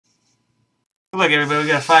Look, everybody, we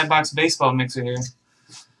got a 5-box baseball mixer here.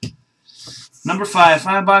 Number 5,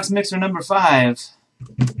 5-box mixer number 5.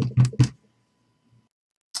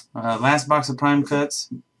 Last box of prime cuts.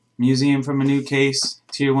 Museum from a new case.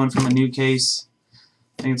 Tier 1 from a new case.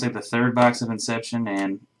 I think it's like the 3rd box of Inception,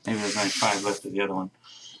 and maybe there's like 5 left of the other one.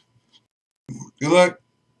 Good luck.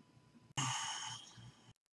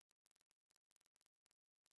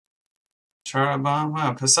 Charabon.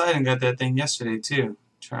 Wow, Poseidon got that thing yesterday too.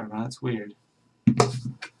 Charabon, that's weird.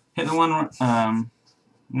 Hit the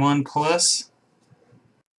 1 plus.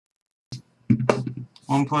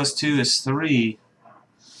 1 plus 2 is 3.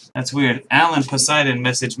 That's weird. Alan Poseidon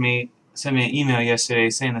messaged me, sent me an email yesterday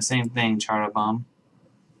saying the same thing, Charabomb.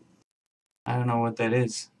 I don't know what that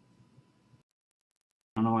is.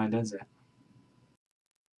 I don't know why it does that.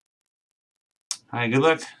 Alright, good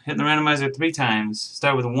luck. Hitting the randomizer 3 times.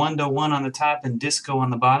 Start with 1 to 1 on the top and disco on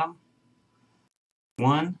the bottom.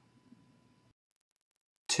 1,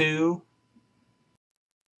 2,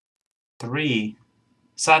 3.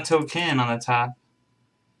 Sato Ken on the top.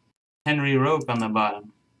 Henry Roque on the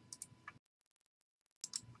bottom.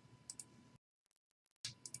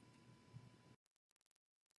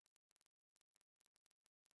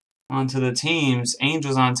 On to the teams.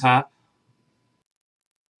 Angels on top.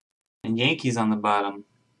 And Yankees on the bottom.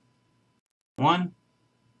 1,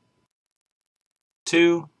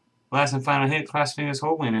 2. Last and final hit. Cross fingers,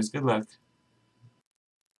 hole winners. Good luck.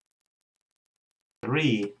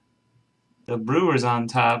 3. The Brewers on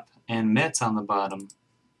top and Mets on the bottom.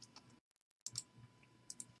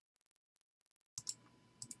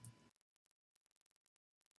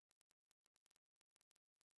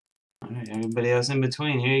 Alright, everybody else in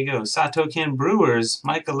between. Here you go. Sato Ken Brewers.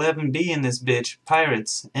 Mike 11B in this bitch.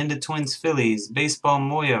 Pirates. Enda Twins Phillies. Baseball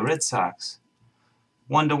Moya Red Sox.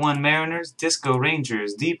 1 to 1 Mariners. Disco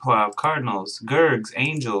Rangers. Deepwaw Cardinals. Gergs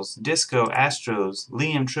Angels. Disco Astros.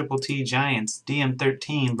 Liam Triple T Giants.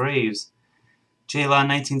 DM13 Braves. J-Law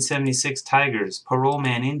 1976 Tigers. Parole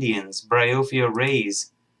Man Indians. Bryofio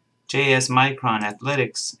Rays. JS Micron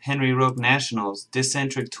Athletics. Henry Roque Nationals.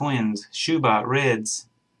 Discentric Twins. Shubat Reds.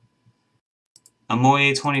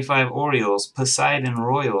 Amoye 25 Orioles. Poseidon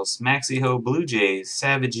Royals. Maxie Ho Blue Jays.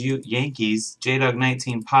 Savage Ute Yankees. J-Dog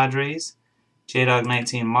 19 Padres. J-Dog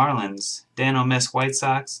 19 Marlins. Dano Mess White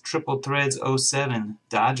Sox. Triple Threads 07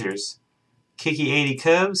 Dodgers. Kiki 80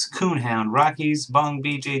 Cubs. Coonhound Rockies. Bong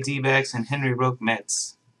BJ D-backs and Henry Roque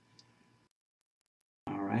Mets.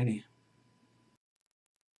 Alrighty.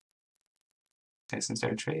 Tyson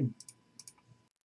started trading.